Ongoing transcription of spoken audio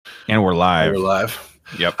And we're live. We're live.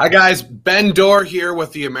 Yep. Hi, guys. Ben Dorr here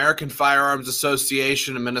with the American Firearms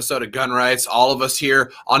Association and Minnesota Gun Rights. All of us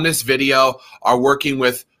here on this video are working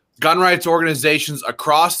with gun rights organizations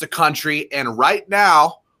across the country. And right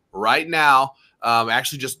now,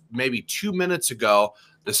 actually just maybe 2 minutes ago,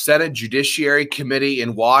 the Senate Judiciary Committee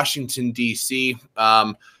in Washington, D.C.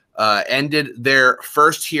 Ended their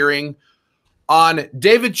first hearing on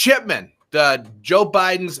David Chipman, Joe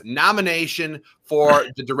Biden's nomination for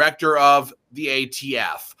the director of the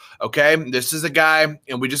ATF. Okay, this is a guy,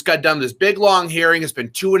 and we just got done this big long hearing. It's been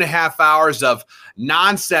 2.5 hours of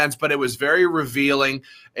nonsense, but it was very revealing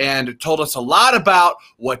and told us a lot about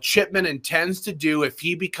what Chipman intends to do if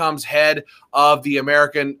he becomes head of the the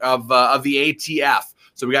ATF.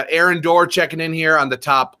 So we got Aaron Dorr checking in here on the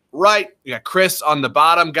top right. We got Chris on the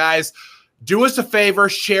bottom, guys. Do us a favor,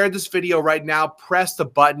 share this video right now, press the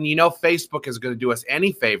button. You know Facebook is going to do us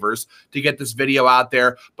any favors to get this video out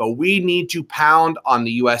there, but we need to pound on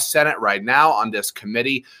the U.S. Senate right now on this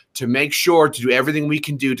committee to make sure to do everything we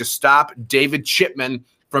can do to stop David Chipman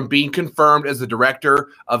from being confirmed as the director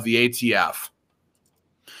of the ATF.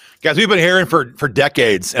 Guys, we've been hearing for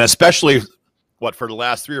decades, and especially for the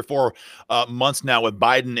last 3 or 4 months now with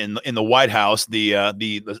Biden in the White House,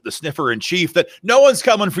 the sniffer in chief, that no one's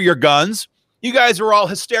coming for your guns. You guys are all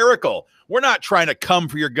hysterical. We're not trying to come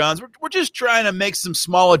for your guns. We're just trying to make some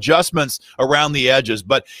small adjustments around the edges.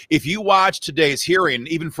 But if you watch today's hearing,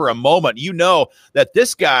 even for a moment, you know that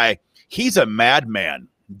this guy, he's a madman.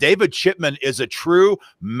 David Chipman is a true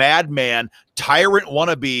madman, tyrant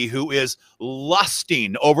wannabe who is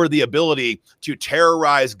lusting over the ability to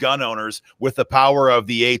terrorize gun owners with the power of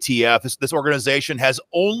the ATF. This organization has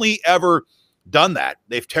only ever done that.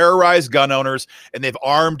 They've terrorized gun owners and they've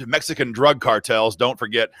armed Mexican drug cartels. Don't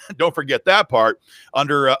forget that part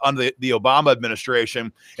under the Obama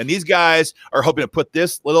administration. And these guys are hoping to put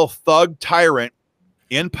this little thug tyrant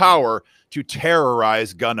in power to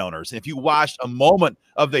terrorize gun owners. And if you watched a moment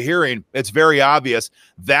of the hearing, it's very obvious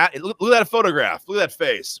that look at that photograph. Look at that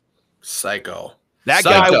face. Psycho. That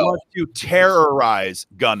guy wants to terrorize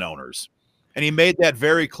gun owners. And he made that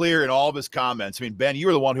very clear in all of his comments. I mean, Ben, you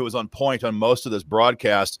were the one who was on point on most of this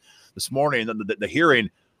broadcast this morning, the hearing.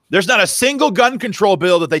 There's not a single gun control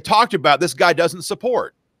bill that they talked about this guy doesn't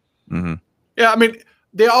support. Mm-hmm. Yeah, I mean,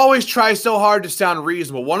 they always try so hard to sound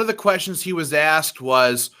reasonable. One of the questions he was asked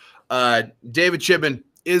was, David Chipman,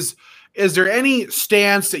 is there any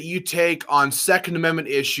stance that you take on Second Amendment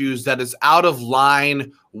issues that is out of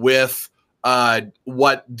line with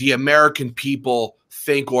what the American people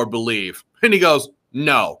think or believe? And he goes,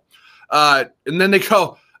 no. And then they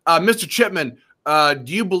go, Mr. Chipman,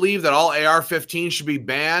 do you believe that all AR-15 should be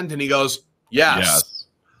banned? And he goes, yes.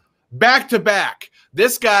 Back to back.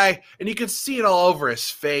 This guy, and you can see it all over his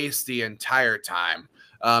face the entire time.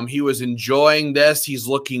 He was enjoying this. He's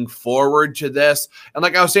looking forward to this. And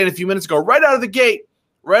like I was saying a few minutes ago, right out of the gate,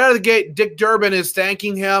 Dick Durbin is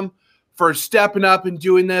thanking him for stepping up and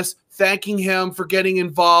doing this, thanking him for getting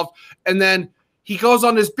involved. And then he goes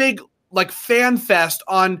on this big fan fest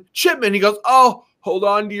on Chipman. He goes, oh, hold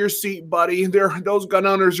on to your seat, buddy. Those gun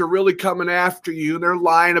owners are really coming after you. They're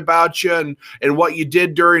lying about you and what you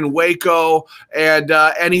did during Waco.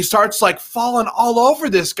 And he starts falling all over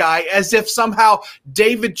this guy as if somehow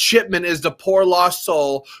David Chipman is the poor lost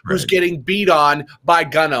soul who's getting beat on by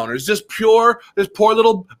gun owners. This poor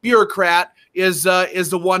little bureaucrat is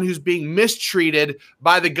the one who's being mistreated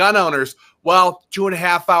by the gun owners. Well,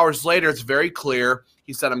 2.5 hours later, it's very clear.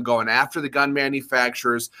 He said, I'm going after the gun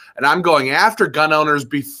manufacturers, and I'm going after gun owners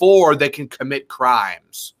before they can commit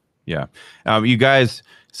crimes. Yeah. You guys,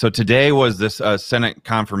 so today was this Senate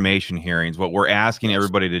confirmation hearings. What we're asking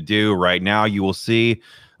everybody to do right now, you will see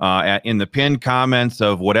in the pinned comments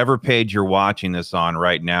of whatever page you're watching this on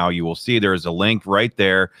right now, you will see there's a link right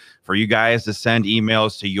there for you guys to send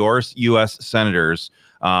emails to your U.S. senators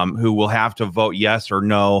who will have to vote yes or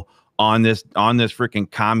no on this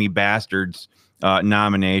freaking commie bastards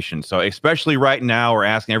nomination. So especially right now, we're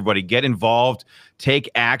asking everybody, get involved, take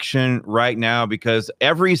action right now, because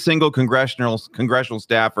every single congressional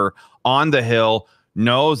staffer on the Hill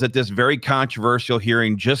knows that this very controversial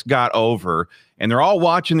hearing just got over, and they're all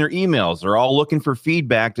watching their emails. They're all looking for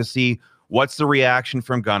feedback to see what's the reaction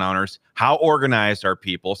from gun owners, how organized are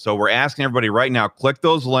people. So we're asking everybody right now, click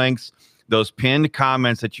those links, those pinned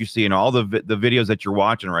comments that you see in all the videos that you're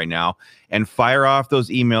watching right now, and fire off those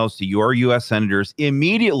emails to your U.S. senators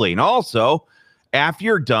immediately. And also, after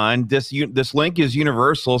you're done, this link is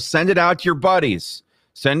universal. Send it out to your buddies.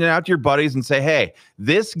 Send it out to your buddies and say, hey,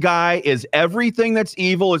 this guy is everything that's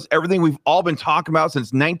evil, is everything we've all been talking about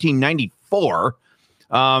since 1994.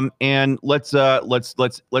 And let's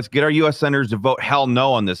get our U.S. senators to vote hell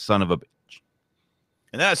no on this son of a bitch.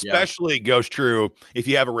 And that especially goes true if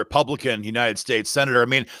you have a Republican United States senator. I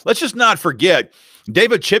mean, let's just not forget,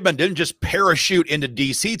 David Chipman didn't just parachute into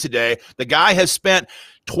D.C. today. The guy has spent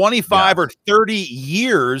 25 or 30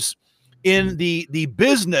 years in the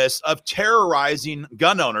business of terrorizing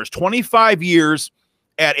gun owners. 25 years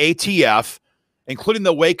at ATF, including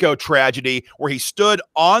the Waco tragedy, where he stood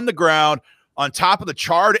on the ground on top of the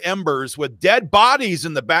charred embers with dead bodies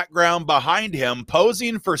in the background behind him,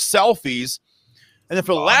 posing for selfies. And then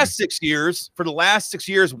for the last 6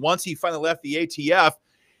 years, once he finally left the ATF,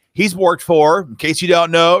 he's worked for, in case you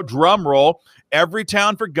don't know, drum roll,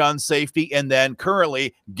 Everytown for Gun Safety, and then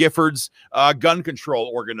currently Giffords Gun Control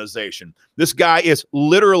Organization. This guy is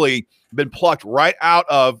literally been plucked right out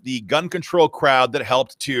of the gun control crowd that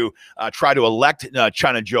helped to try to elect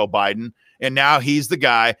China Joe Biden. And now he's the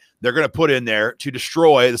guy they're going to put in there to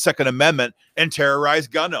destroy the Second Amendment and terrorize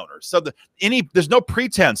gun owners. So there's no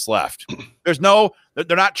pretense left.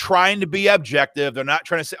 They're not trying to be objective. They're not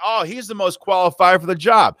trying to say, oh, he's the most qualified for the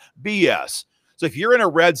job. BS. So if you're in a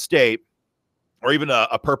red state or even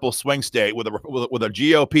a purple swing state with a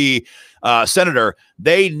GOP senator,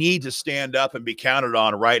 they need to stand up and be counted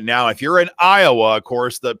on right now. If you're in Iowa, of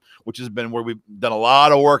course, which has been where we've done a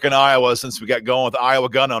lot of work in Iowa since we got going with Iowa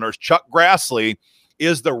gun owners, Chuck Grassley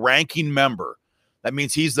is the ranking member. That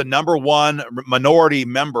means he's the #1 minority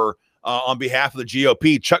member on behalf of the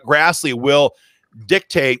GOP. Chuck Grassley will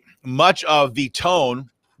dictate much of the tone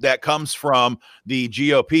that comes from the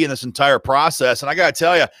GOP in this entire process. And I got to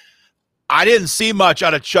tell you, I didn't see much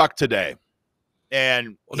out of Chuck today,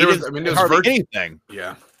 and there was hardly anything.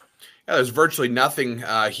 Yeah, there's virtually nothing.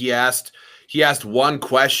 He asked one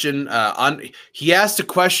question. He asked a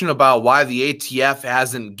question about why the ATF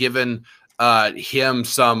hasn't given him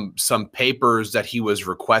some papers that he was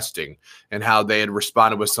requesting, and how they had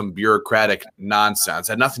responded with some bureaucratic nonsense.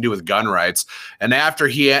 It had nothing to do with gun rights. And after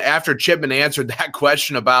Chipman answered that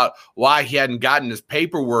question about why he hadn't gotten his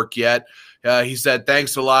paperwork yet, he said,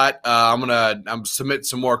 "Thanks a lot. I'm submit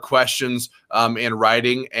some more questions in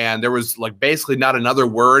writing." And there was basically not another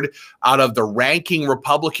word out of the ranking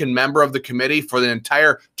Republican member of the committee for the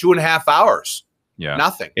entire 2.5 hours. Yeah,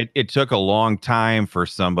 nothing. It took a long time for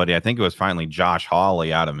somebody. I think it was finally Josh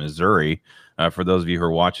Hawley out of Missouri. For those of you who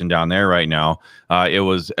are watching down there right now, it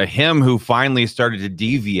was him who finally started to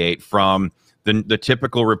deviate from the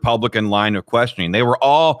typical Republican line of questioning. They were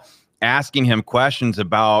all asking him questions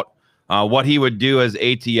about what he would do as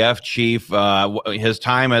ATF chief, his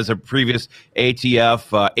time as a previous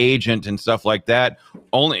ATF agent and stuff like that.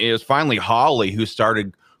 It was finally Hawley who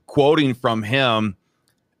started quoting from him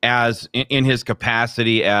as in his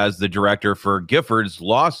capacity as the director for Giffords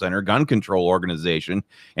Law Center Gun Control Organization,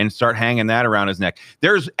 and start hanging that around his neck.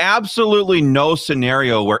 There's absolutely no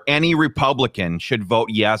scenario where any Republican should vote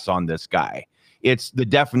yes on this guy. It's the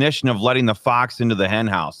definition of letting the fox into the hen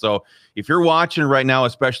house. So if you're watching right now,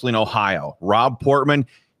 especially in Ohio, Rob Portman,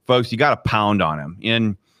 folks, you got to pound on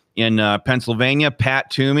him. In Pennsylvania, Pat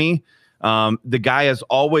Toomey, the guy has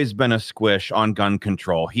always been a squish on gun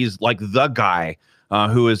control. He's like the guy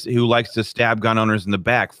who likes to stab gun owners in the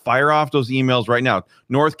back. Fire off those emails right now.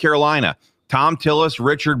 North Carolina, Tom Tillis,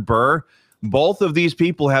 Richard Burr, both of these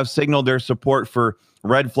people have signaled their support for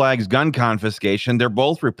red flags gun confiscation. They're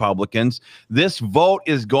both Republicans. This vote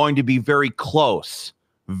is going to be very close.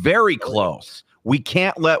 Very close. We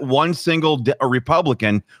can't let one single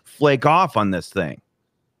Republican flake off on this thing.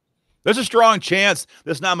 There's a strong chance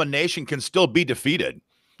this nomination can still be defeated.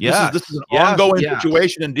 Yeah, this is an ongoing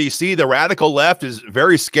situation in D.C. The radical left is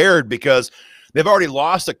very scared because they've already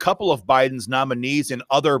lost a couple of Biden's nominees in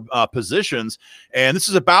other positions. And this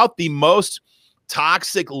is about the most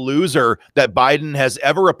toxic loser that Biden has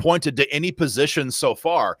ever appointed to any position so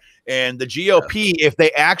far. And the GOP, if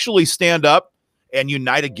they actually stand up and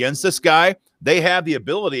unite against this guy, they have the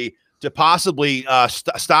ability to possibly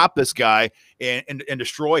stop this guy and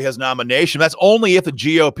destroy his nomination. That's only if the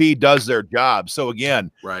GOP does their job. So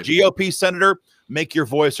again, GOP senator, make your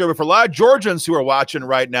voice heard. But for a lot of Georgians who are watching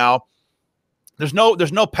right now, there's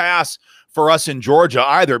no pass for us in Georgia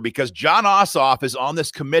either, because John Ossoff is on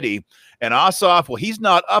this committee, and Ossoff, well, he's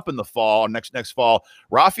not up in the fall, next fall.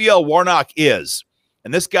 Raphael Warnock is.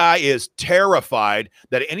 And this guy is terrified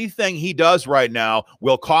that anything he does right now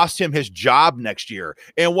will cost him his job next year.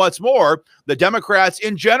 And what's more, the Democrats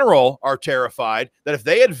in general are terrified that if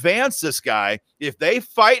they advance this guy, if they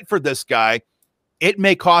fight for this guy, it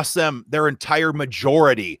may cost them their entire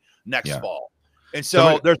majority next fall. And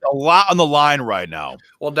so there's a lot on the line right now.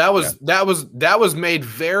 Well, that was made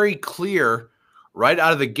very clear right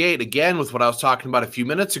out of the gate, again, with what I was talking about a few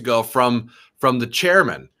minutes ago from the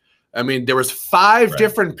chairman. I mean, there was 5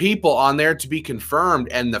 different people on there to be confirmed,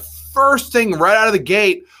 and the first thing right out of the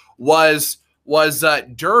gate was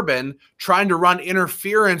Durbin trying to run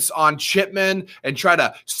interference on Chipman and try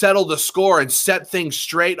to settle the score and set things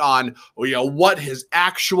straight on, you know, what his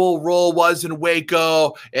actual role was in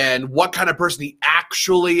Waco and what kind of person he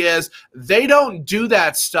actually is. They don't do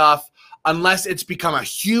that stuff unless it's become a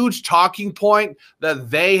huge talking point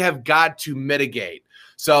that they have got to mitigate.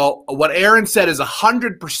 So what Aaron said is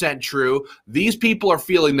 100% true. These people are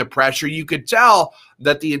feeling the pressure. You could tell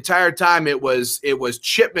that the entire time it was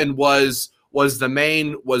Chipman was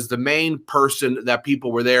the main person that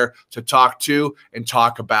people were there to talk to and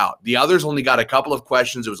talk about. The others only got a couple of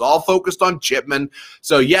questions. It was all focused on Chipman.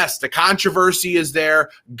 So yes, the controversy is there.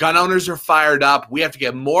 Gun owners are fired up. We have to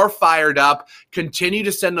get more fired up. Continue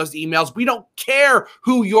to send those emails. We don't care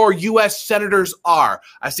who your U.S. senators are.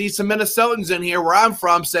 I see some Minnesotans in here where I'm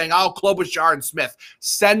from saying, oh, Klobuchar and Smith.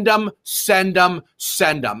 Send them, send them,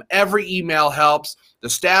 send them. Every email helps. The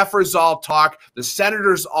staffers all talk. The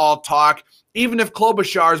senators all talk. Even if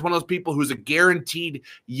Klobuchar is one of those people who's a guaranteed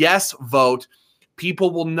yes vote,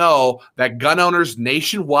 people will know that gun owners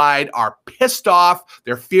nationwide are pissed off.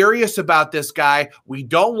 They're furious about this guy. We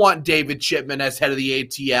don't want David Chipman as head of the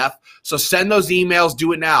ATF. So send those emails.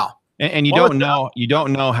 Do it now. And you don't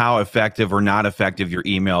know how effective or not effective your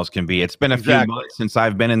emails can be. It's been a few months since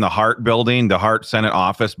I've been in the Hart building, the Hart Senate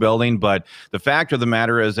office building. But the fact of the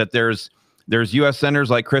matter is that there's U.S. senators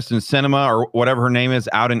like Kristen Sinema or whatever her name is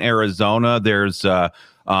out in Arizona. There's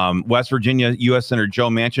West Virginia U.S. Senator Joe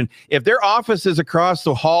Manchin. If their office is across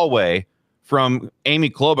the hallway from Amy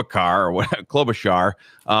Klobuchar or Klobuchar,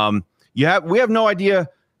 we have no idea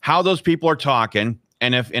how those people are talking.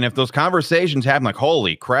 And if those conversations happen, like,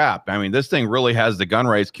 holy crap, I mean, this thing really has the gun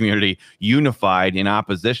rights community unified in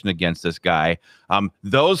opposition against this guy.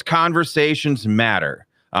 Those conversations matter.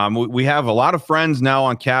 We have a lot of friends now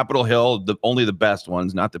on Capitol Hill, only the best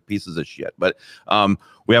ones, not the pieces of shit. But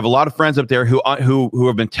we have a lot of friends up there who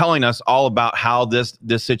have been telling us all about how this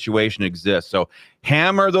situation exists. So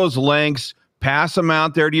hammer those links, pass them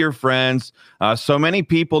out there to your friends. So many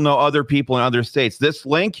people know other people in other states. This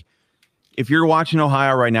link, if you're watching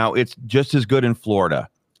Ohio right now, it's just as good in Florida.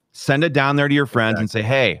 Send it down there to your friends and say,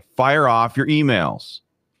 hey, fire off your emails.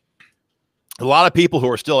 A lot of people who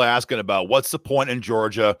are still asking about what's the point in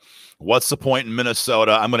Georgia, what's the point in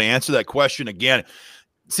Minnesota. I'm going to answer that question again.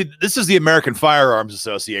 See, this is the American Firearms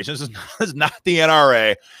Association. This is not the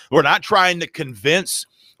NRA. We're not trying to convince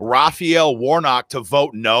Raphael Warnock to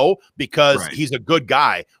vote no because he's a good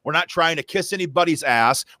guy. We're not trying to kiss anybody's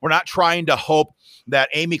ass. We're not trying to hope that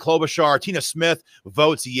Amy Klobuchar, Tina Smith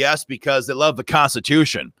votes yes because they love the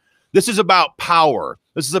Constitution. This is about power.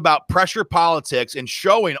 This is about pressure politics and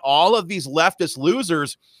showing all of these leftist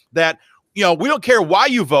losers that, you know, we don't care why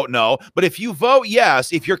you vote no, but if you vote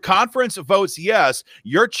yes, if your conference votes yes,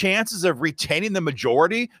 your chances of retaining the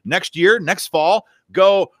majority next year, next fall,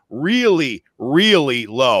 go really, really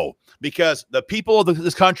low because the people of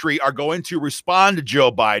this country are going to respond to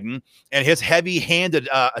Joe Biden and his heavy-handed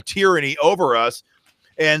tyranny over us.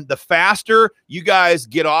 And the faster you guys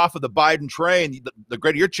get off of the Biden train, the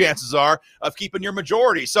greater your chances are of keeping your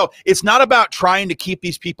majority. So it's not about trying to keep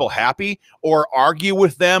these people happy or argue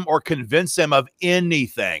with them or convince them of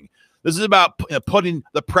anything. This is about putting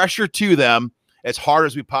the pressure to them as hard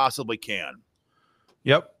as we possibly can.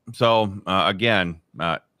 Yep. So again,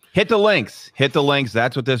 hit the links. Hit the links.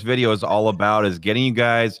 That's what this video is all about, is getting you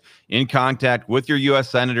guys in contact with your U.S.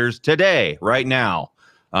 senators today, right now.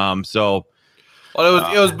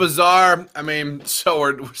 Well, it was bizarre. I mean, so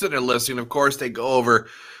we're sitting there listening. Of course, they go over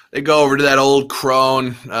to that old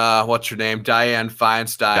crone. What's her name? Dianne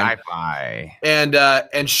Feinstein.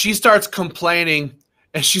 And she starts complaining,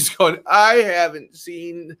 and she's going, "I haven't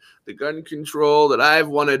seen the gun control that I've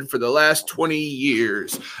wanted for the last 20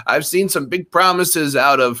 years. I've seen some big promises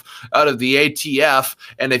out of the ATF.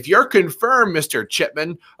 And if you're confirmed, Mr.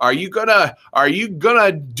 Chipman, are you gonna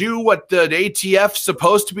do what the ATF's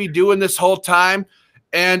supposed to be doing this whole time?"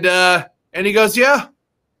 And he goes, "Yeah,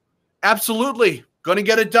 absolutely. Gonna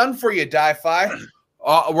get it done for you, Di-Fi.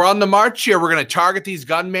 We're on the march here. We're going to target these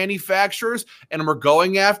gun manufacturers, and we're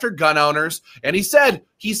going after gun owners." And he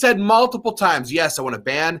said multiple times, "Yes, I want to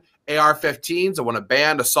ban AR-15s. I want to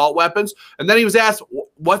ban assault weapons." And then he was asked,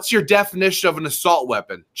 "What's your definition of an assault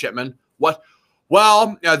weapon, Chipman?" "What?"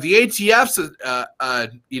 "Well, the ATF's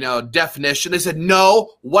definition." They said,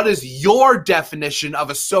 "No. What is your definition of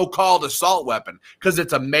a so-called assault weapon? Because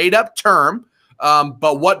it's a made-up term.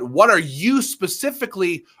 But what are you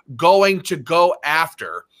specifically going to go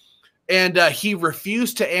after?" And he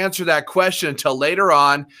refused to answer that question until later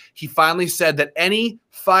on. He finally said that any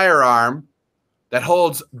firearm that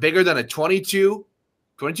holds bigger than a 22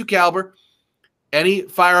 caliber, any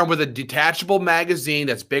firearm with a detachable magazine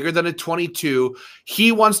that's bigger than a 22,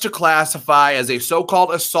 he wants to classify as a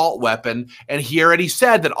so-called assault weapon. And he already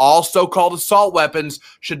said that all so-called assault weapons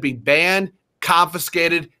should be banned,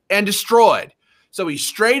 confiscated, and destroyed. So he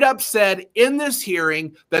straight up said in this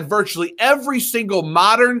hearing that virtually every single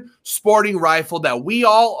modern sporting rifle that we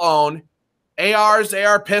all own, ARs,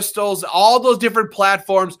 AR pistols, all those different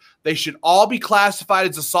platforms, they should all be classified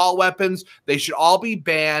as assault weapons. They should all be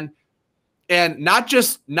banned. And not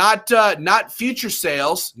future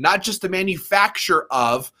sales, not just the manufacture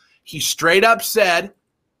of. He straight up said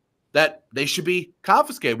that they should be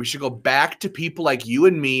confiscated. We should go back to people like you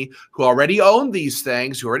and me who already own these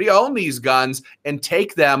things, who already own these guns, and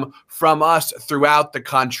take them from us throughout the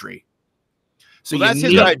country. So well, that's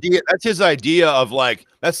his idea. That's his idea of like,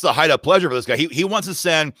 that's the height of pleasure for this guy. He wants to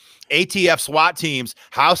send ATF SWAT teams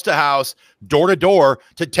house to house, door to door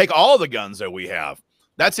to take all of the guns that we have.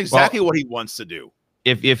 That's exactly what he wants to do.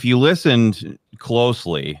 If you listened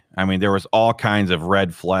closely, I mean, there was all kinds of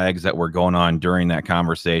red flags that were going on during that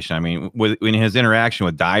conversation. I mean, in his interaction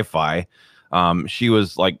with Di-Fi, she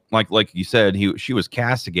was like you said, she was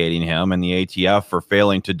castigating him and the ATF for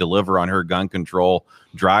failing to deliver on her gun control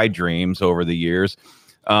dry dreams over the years.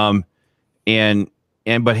 But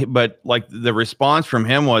like the response from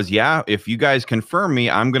him was, yeah, if you guys confirm me,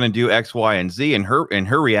 I'm going to do X, Y, and Z. And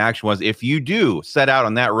her reaction was, if you do set out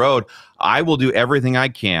on that road, I will do everything I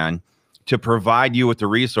can to provide you with the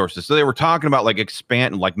resources. So they were talking about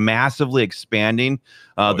like massively expanding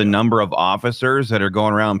the number of officers that are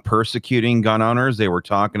going around persecuting gun owners. They were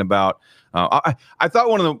talking about, I thought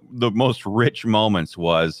one of the most rich moments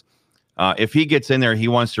was, if he gets in there, he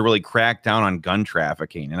wants to really crack down on gun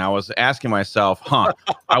trafficking. And I was asking myself,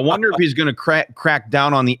 I wonder if he's going to crack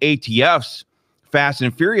down on the ATF's Fast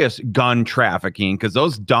and Furious gun trafficking, because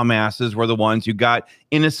those dumbasses were the ones who got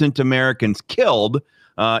innocent Americans killed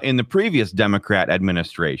in the previous Democrat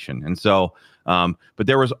administration. And so, but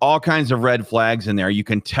there was all kinds of red flags in there. You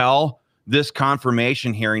can tell this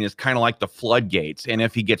confirmation hearing is kind of like the floodgates. And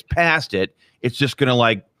if he gets past it, it's just going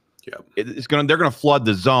to they're going to flood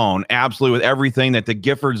the zone absolutely with everything that the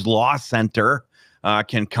Giffords Law Center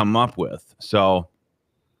can come up with. So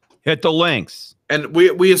hit the links. And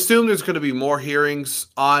we assume there's going to be more hearings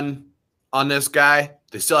on this guy.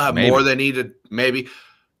 They still have more they need to they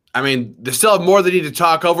still have more they need to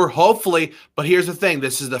talk over, hopefully. But here's the thing.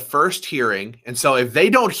 This is the first hearing. And so if they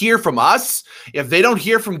don't hear from us, if they don't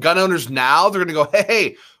hear from gun owners now, they're going to go,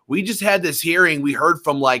 hey, we just had this hearing. We heard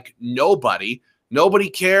from like nobody. Nobody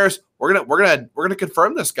cares. We're gonna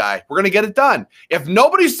confirm this guy. We're gonna get it done. If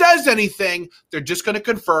nobody says anything, they're just gonna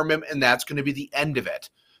confirm him, and that's gonna be the end of it.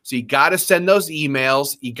 So you got to send those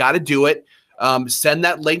emails. You got to do it. Send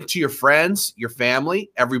that link to your friends, your family,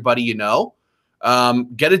 everybody you know.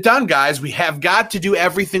 Get it done, guys. We have got to do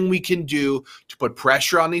everything we can do to put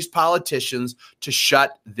pressure on these politicians to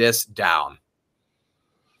shut this down.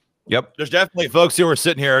 Yep. There's definitely folks who are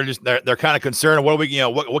sitting here just they're kind of concerned. What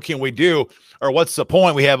what can we do, or what's the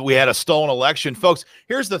point? We had a stolen election, folks.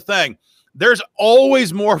 Here's the thing: there's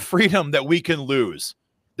always more freedom that we can lose.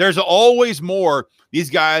 There's always more these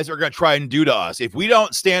guys are going to try and do to us. If we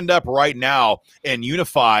don't stand up right now and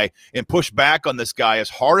unify and push back on this guy as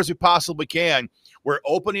hard as we possibly can, we're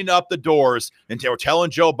opening up the doors and we're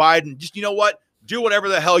telling Joe Biden, just, you know what? Do whatever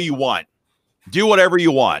the hell you want. Do whatever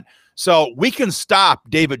you want. So we can stop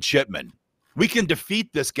David Chipman. We can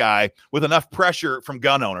defeat this guy with enough pressure from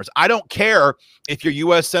gun owners. I don't care if your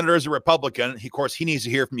U.S. senator is a Republican. Of course, he needs to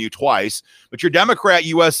hear from you twice. But your Democrat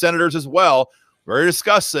U.S. senators as well, we're going to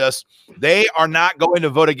discuss this. They are not going to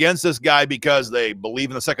vote against this guy because they believe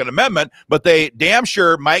in the Second Amendment, but they damn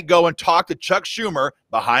sure might go and talk to Chuck Schumer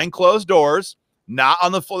behind closed doors, not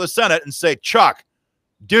on the floor of the Senate, and say, Chuck,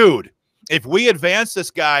 dude, if we advance this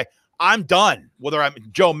guy, I'm done. Whether I'm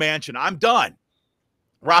Joe Manchin, I'm done.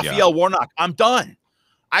 Raphael Warnock, I'm done.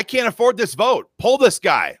 I can't afford this vote. Pull this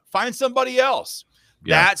guy. Find somebody else.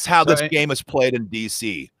 Yeah. That's how this game is played in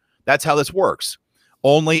D.C. That's how this works.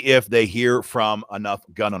 Only if they hear from enough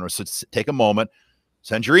gun owners. So take a moment,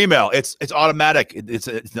 send your email. It's automatic.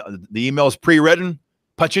 The email is pre-written.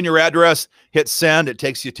 Punch in your address, hit send. It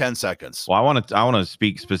takes you 10 seconds. Well, I want to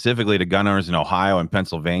speak specifically to gun owners in Ohio and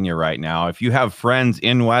Pennsylvania right now. If you have friends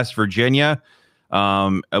in West Virginia,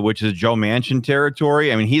 which is Joe Manchin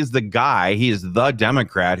territory, I mean, he's the guy. He is the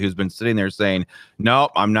Democrat who's been sitting there saying, no,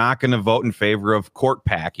 I'm not going to vote in favor of court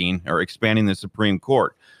packing or expanding the Supreme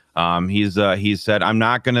Court. He's said, I'm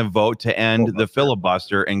not going to vote to end the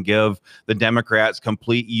filibuster and give the Democrats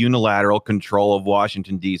complete unilateral control of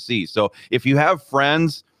Washington, D.C. So if you have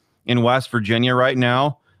friends in West Virginia right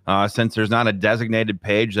now, since there's not a designated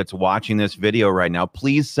page that's watching this video right now,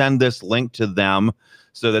 please send this link to them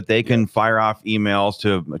so that they can fire off emails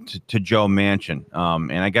to Joe Manchin.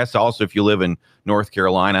 And I guess also if you live in North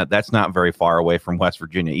Carolina, that's not very far away from West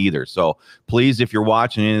Virginia either. So please, if you're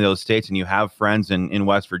watching any of those states and you have friends in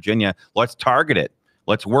West Virginia, let's target it.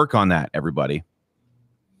 Let's work on that, everybody.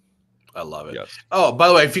 I love it. Yes. Oh, by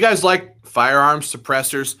the way, if you guys like firearms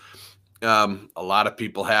suppressors, a lot of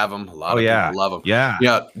people have them. A lot of people love them. Yeah.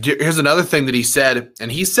 Yeah. Here's another thing that he said,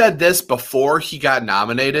 and he said this before he got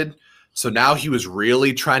nominated. So now he was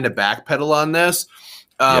really trying to backpedal on this.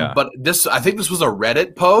 But I think this was a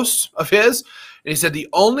Reddit post of his. And he said the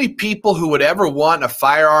only people who would ever want a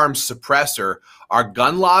firearms suppressor are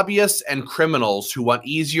gun lobbyists and criminals who want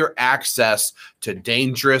easier access to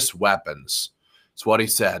dangerous weapons. That's what he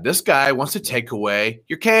said. This guy wants to take away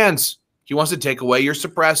your cans. He wants to take away your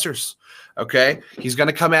suppressors. Okay? He's going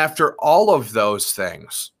to come after all of those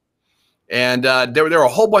things. And there were a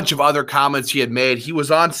whole bunch of other comments he had made. He was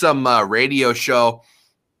on some radio show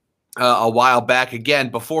a while back, again,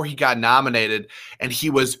 before he got nominated, and he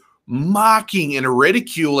was mocking and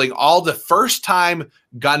ridiculing all the first-time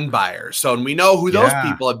gun buyers. So, and we know who those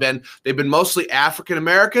people have been. They've been mostly African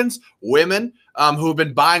Americans, women, who have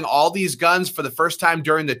been buying all these guns for the first time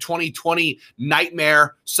during the 2020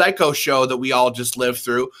 nightmare psycho show that we all just lived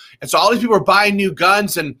through. And so all these people are buying new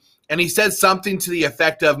guns, and he said something to the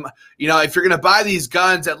effect of, if you're going to buy these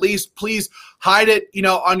guns, at least please hide it,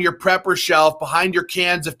 on your prepper shelf behind your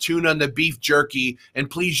cans of tuna and the beef jerky, and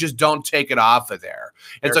please just don't take it off of there.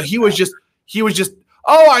 And so he was just,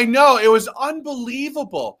 oh, I know, it was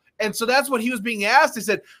unbelievable. And so that's what he was being asked. He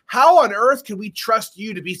said, how on earth can we trust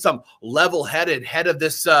you to be some level-headed head of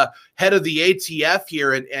this, head of the ATF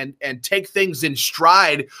here and take things in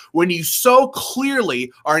stride when you so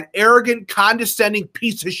clearly are an arrogant, condescending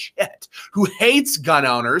piece of shit who hates gun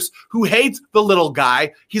owners, who hates the little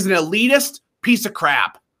guy. He's an elitist piece of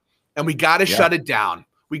crap. And we got to shut it down.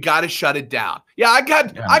 We got to shut it down. Yeah, I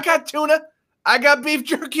got tuna. I got beef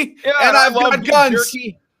jerky. Yeah, and I've got guns.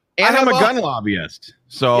 And I'm a gun lobbyist.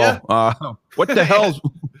 So what the hell's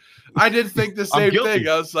I did think the same thing.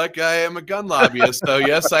 I was like, I am a gun lobbyist. So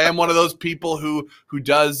yes, I am one of those people who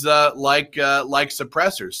does like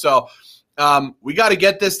suppressors. So we got to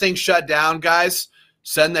get this thing shut down, guys.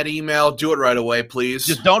 Send that email. Do it right away, please.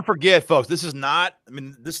 Just don't forget, folks, this is not,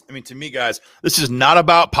 to me, guys, this is not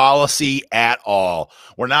about policy at all.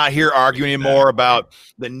 We're not here arguing anymore about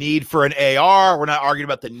the need for an AR. We're not arguing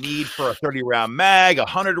about the need for a 30-round mag, a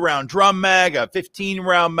 100-round drum mag, a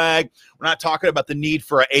 15-round mag. We're not talking about the need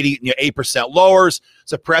for 8% lowers,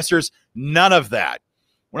 suppressors, none of that.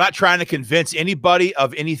 We're not trying to convince anybody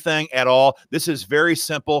of anything at all. This is very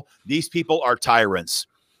simple. These people are tyrants.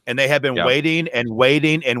 And they have been waiting and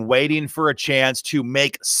waiting and waiting for a chance to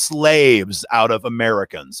make slaves out of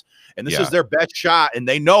Americans. And this is their best shot. And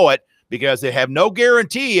they know it because they have no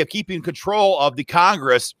guarantee of keeping control of the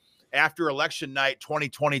Congress after election night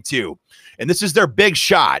 2022. And this is their big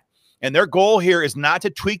shot. And their goal here is not to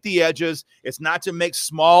tweak the edges. It's not to make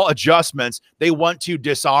small adjustments. They want to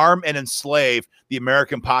disarm and enslave the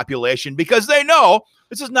American population because they know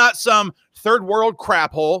this is not some third world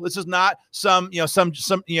crap hole. This is not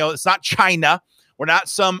it's not China. We're not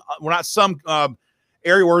some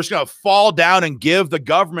area where we're just going to fall down and give the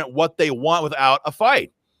government what they want without a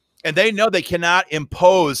fight. And they know they cannot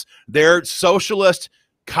impose their socialist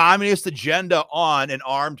communist agenda on an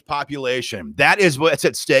armed population. That is what's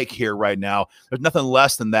at stake here right now. There's nothing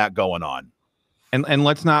less than that going on. And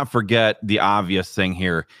let's not forget the obvious thing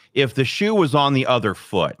here. If the shoe was on the other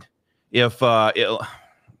foot, if I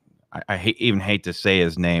even hate to say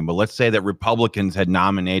his name, but let's say that Republicans had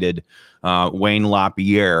nominated Wayne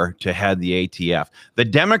LaPierre to head the ATF. The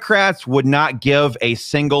Democrats would not give a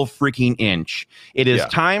single freaking inch. It is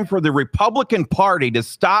time for the Republican Party to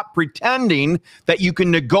stop pretending that you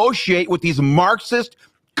can negotiate with these Marxist,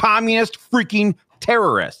 communist freaking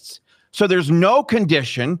terrorists. So there's no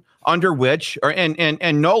condition under which,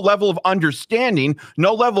 and no level of understanding,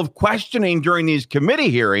 no level of questioning during these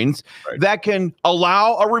committee hearings that can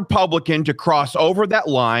allow a Republican to cross over that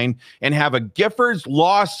line and have a Giffords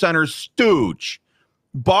Law Center stooge,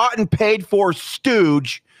 bought and paid for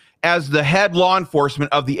stooge, as the head law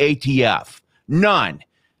enforcement of the ATF. None.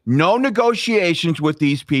 No negotiations with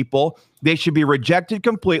these people. They should be rejected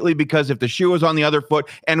completely because if the shoe was on the other foot,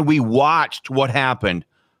 and we watched what happened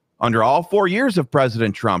under all 4 years of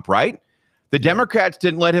President Trump, right? The Democrats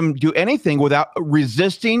didn't let him do anything without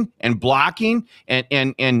resisting and blocking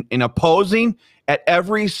and opposing at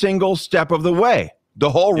every single step of the way. The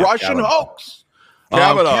whole Russian hoax.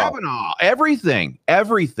 Kavanaugh, everything.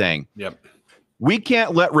 Yep. We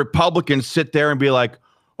can't let Republicans sit there and be like,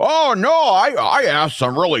 oh, no, I asked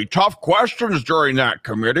some really tough questions during that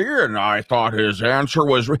committee, and I thought his answer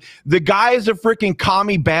was... The guy is a freaking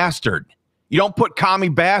commie bastard. You don't put commie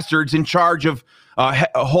bastards in charge of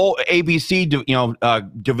a whole ABC,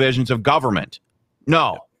 divisions of government.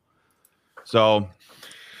 No. So...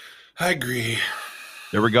 I agree.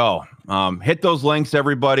 There we go. Hit those links,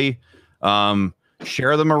 everybody.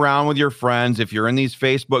 Share them around with your friends. If you're in these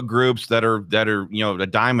Facebook groups that are a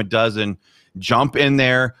dime a dozen, jump in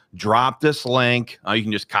there, drop this link. You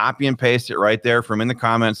can just copy and paste it right there from in the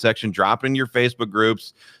comments section. Drop it in your Facebook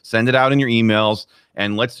groups, send it out in your emails,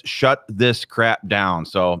 and let's shut this crap down.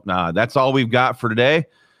 So that's all we've got for today.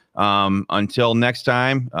 Until next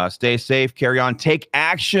time, stay safe, carry on, take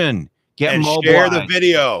action, get mobilized. Share the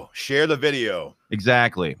video. Share the video.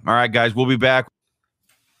 Exactly. All right, guys, we'll be back.